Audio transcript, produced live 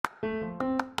You're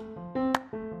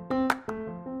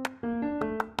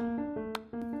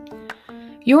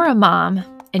a mom,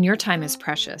 and your time is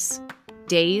precious.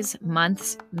 Days,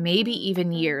 months, maybe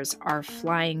even years are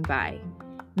flying by.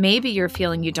 Maybe you're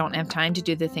feeling you don't have time to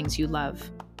do the things you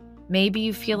love. Maybe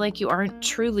you feel like you aren't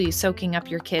truly soaking up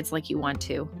your kids like you want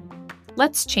to.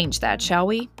 Let's change that, shall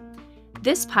we?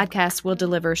 This podcast will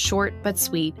deliver short but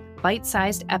sweet,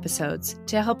 bite-sized episodes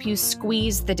to help you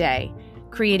squeeze the day,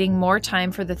 creating more time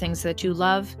for the things that you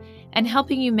love and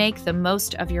helping you make the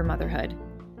most of your motherhood.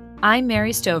 I'm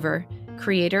Mary Stover,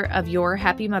 creator of Your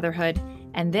Happy Motherhood,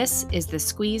 and this is the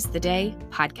Squeeze the Day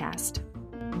podcast.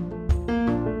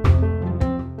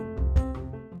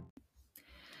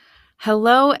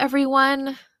 Hello,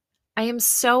 everyone. I am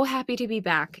so happy to be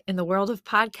back in the world of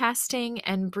podcasting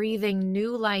and breathing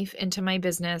new life into my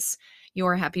business,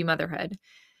 Your Happy Motherhood.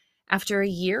 After a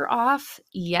year off,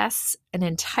 yes, an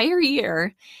entire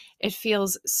year, it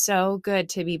feels so good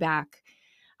to be back.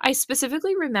 I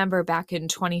specifically remember back in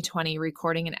 2020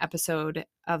 recording an episode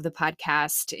of the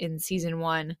podcast in season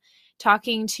 1,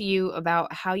 talking to you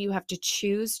about how you have to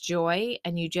choose joy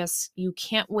and you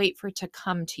can't wait for it to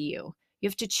come to you. You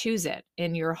have to choose it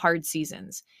in your hard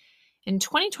seasons. And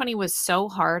 2020 was so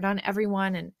hard on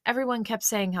everyone, and everyone kept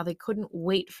saying how they couldn't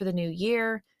wait for the new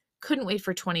year, couldn't wait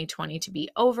for 2020 to be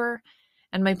over.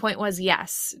 And my point was,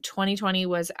 yes, 2020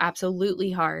 was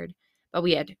absolutely hard, but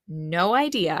we had no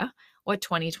idea what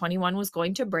 2021 was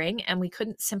going to bring, and we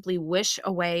couldn't simply wish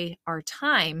away our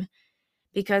time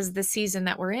because the season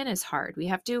that we're in is hard. We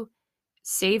have to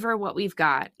savor what we've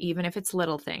got, even if it's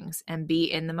little things, and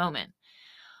be in the moment.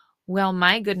 Well,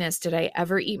 my goodness, did I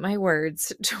ever eat my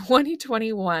words?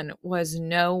 2021 was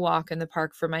no walk in the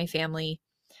park for my family.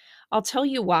 I'll tell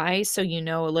you why, so you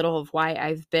know a little of why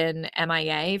I've been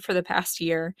MIA for the past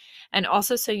year, and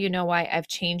also so you know why I've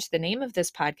changed the name of this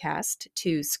podcast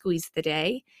to Squeeze the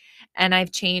Day, and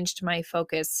I've changed my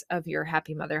focus of Your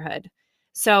Happy Motherhood.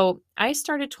 So I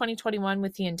started 2021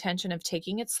 with the intention of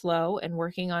taking it slow and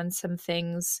working on some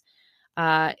things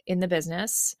in the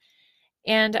business.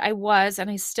 And I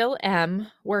still am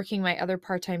working my other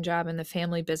part-time job in the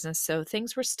family business, so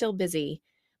things were still busy.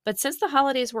 But since the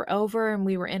holidays were over and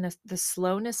we were in the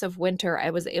slowness of winter, I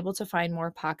was able to find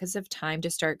more pockets of time to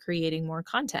start creating more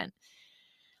content.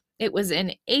 It was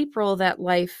in April that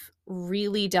life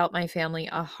really dealt my family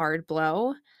a hard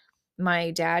blow. My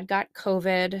dad got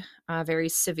COVID, a very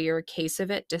severe case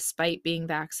of it, despite being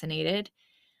vaccinated.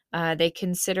 They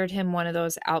considered him one of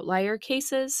those outlier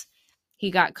cases.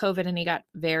 He got COVID and he got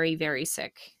very, very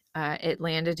sick. It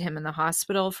landed him in the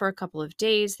hospital for a couple of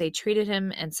days. They treated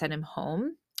him and sent him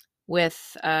home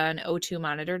with an O2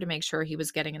 monitor to make sure he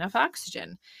was getting enough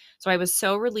oxygen. So I was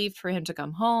so relieved for him to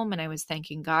come home, and I was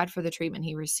thanking God for the treatment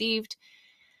he received.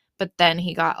 But then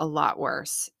he got a lot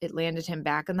worse. It landed him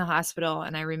back in the hospital,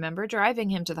 and I remember driving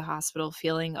him to the hospital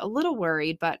feeling a little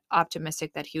worried, but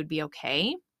optimistic that he would be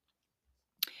okay.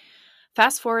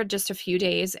 Fast forward just a few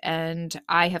days, and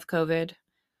I have COVID.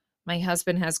 My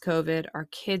husband has COVID. Our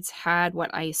kids had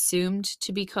what I assumed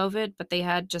to be COVID, but they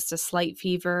had just a slight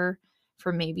fever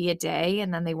for maybe a day,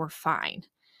 and then they were fine.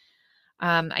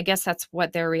 I guess that's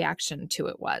what their reaction to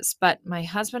it was. But my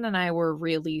husband and I were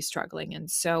really struggling, and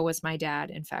so was my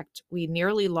dad. In fact, we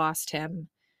nearly lost him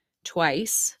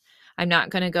twice. I'm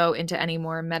not going to go into any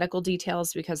more medical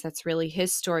details because that's really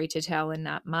his story to tell and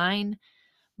not mine.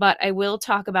 But I will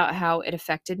talk about how it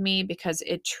affected me because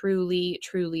it truly,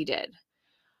 truly did.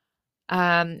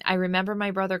 I remember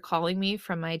my brother calling me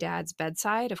from my dad's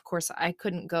bedside. Of course, I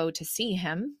couldn't go to see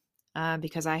him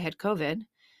because I had COVID.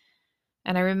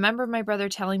 And I remember my brother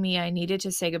telling me I needed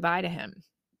to say goodbye to him.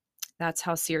 That's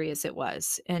how serious it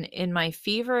was. And in my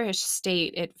feverish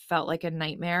state, it felt like a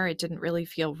nightmare. It didn't really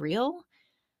feel real.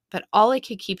 But all I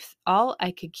could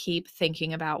keep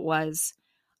thinking about was,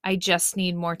 I just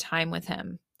need more time with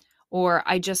him. Or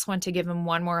I just want to give him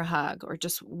one more hug or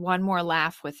just one more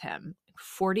laugh with him.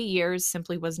 40 years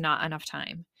simply was not enough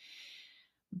time.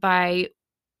 By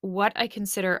what I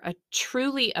consider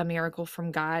truly a miracle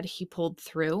from God, he pulled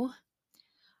through.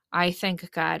 I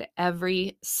thank God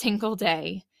every single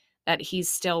day that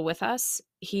he's still with us.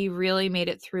 He really made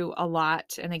it through a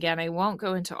lot. And again, I won't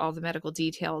go into all the medical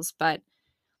details, but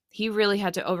he really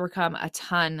had to overcome a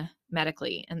ton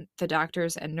medically, and the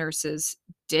doctors and nurses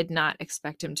did not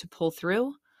expect him to pull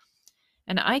through.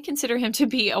 And I consider him to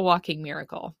be a walking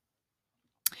miracle.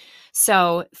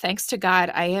 So thanks to God,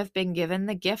 I have been given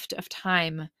the gift of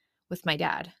time with my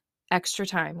dad, extra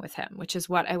time with him, which is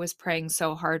what I was praying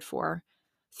so hard for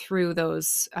through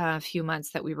those few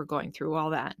months that we were going through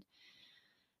all that.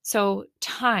 So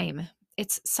time,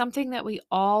 It's something that we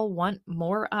all want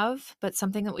more of, but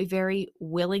something that we very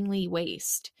willingly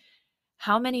waste.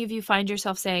 How many of you find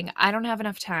yourself saying, I don't have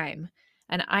enough time?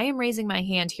 And I am raising my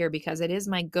hand here because it is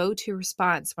my go-to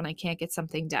response when I can't get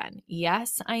something done.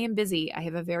 Yes, I am busy. I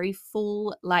have a very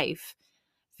full life.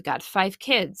 I've got 5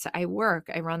 kids. I work.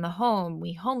 I run the home.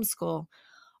 We homeschool.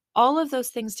 All of those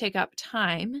things take up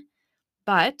time.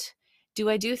 But do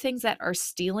I do things that are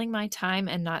stealing my time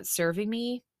and not serving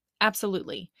me?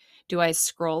 Absolutely. Do I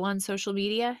scroll on social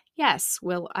media? Yes.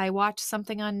 Will I watch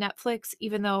something on Netflix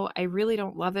even though I really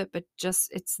don't love it, but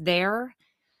just it's there?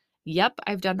 Yep,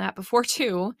 I've done that before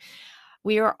too.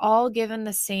 We are all given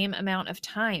the same amount of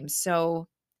time. So,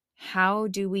 how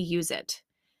do we use it?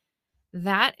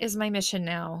 That is my mission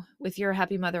now with Your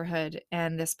Happy Motherhood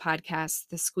and this podcast,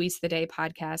 the Squeeze the Day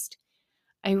podcast.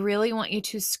 I really want you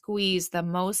to squeeze the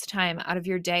most time out of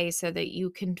your day so that you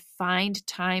can find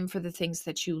time for the things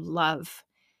that you love.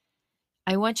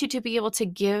 I want you to be able to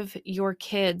give your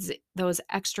kids those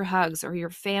extra hugs or your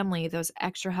family those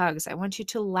extra hugs. I want you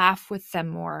to laugh with them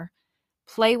more,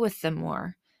 play with them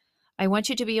more. I want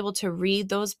you to be able to read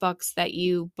those books that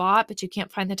you bought, but you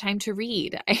can't find the time to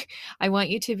read. I want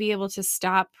you to be able to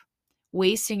stop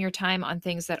wasting your time on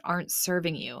things that aren't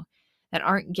serving you, that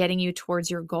aren't getting you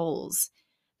towards your goals,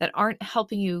 that aren't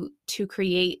helping you to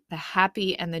create the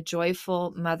happy and the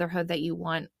joyful motherhood that you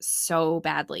want so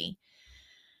badly.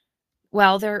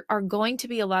 Well, there are going to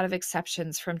be a lot of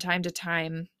exceptions from time to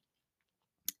time.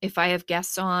 If I have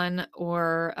guests on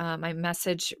or my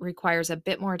message requires a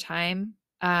bit more time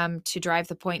to drive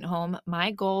the point home,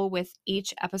 my goal with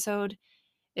each episode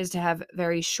is to have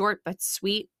very short but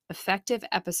sweet, effective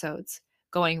episodes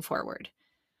going forward.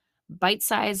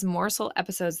 Bite-sized morsel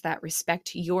episodes that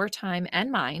respect your time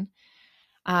and mine.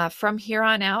 From here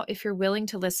on out, if you're willing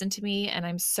to listen to me, and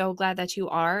I'm so glad that you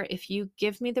are, if you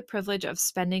give me the privilege of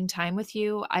spending time with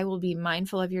you, I will be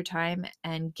mindful of your time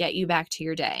and get you back to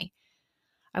your day.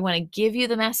 I want to give you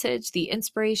the message, the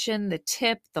inspiration, the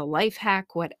tip, the life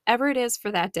hack, whatever it is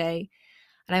for that day.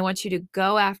 And I want you to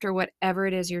go after whatever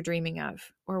it is you're dreaming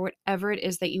of or whatever it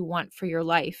is that you want for your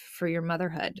life, for your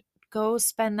motherhood. Go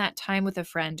spend that time with a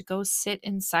friend. Go sit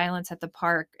in silence at the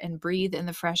park and breathe in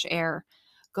the fresh air.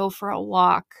 Go for a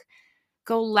walk.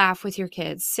 Go laugh with your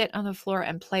kids. Sit on the floor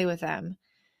and play with them.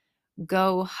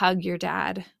 Go hug your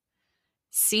dad.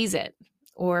 Seize it,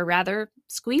 or rather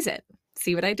squeeze it.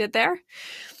 See what I did there?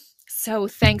 So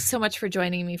thanks so much for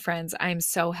joining me, friends. I'm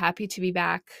so happy to be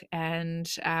back and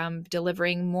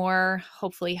delivering more,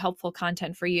 hopefully helpful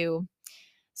content for you.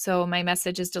 So my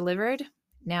message is delivered.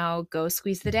 Now go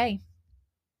squeeze the day.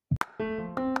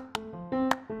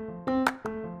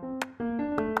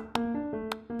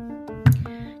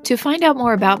 To find out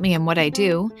more about me and what I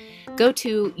do, go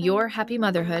to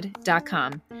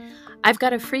yourhappymotherhood.com. I've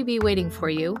got a freebie waiting for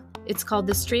you. It's called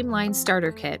the Streamline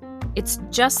Starter Kit. It's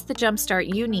just the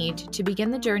jumpstart you need to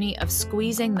begin the journey of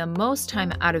squeezing the most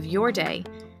time out of your day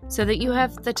so that you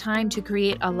have the time to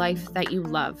create a life that you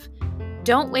love.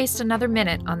 Don't waste another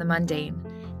minute on the mundane.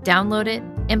 Download it,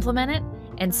 implement it,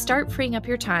 and start freeing up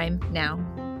your time now.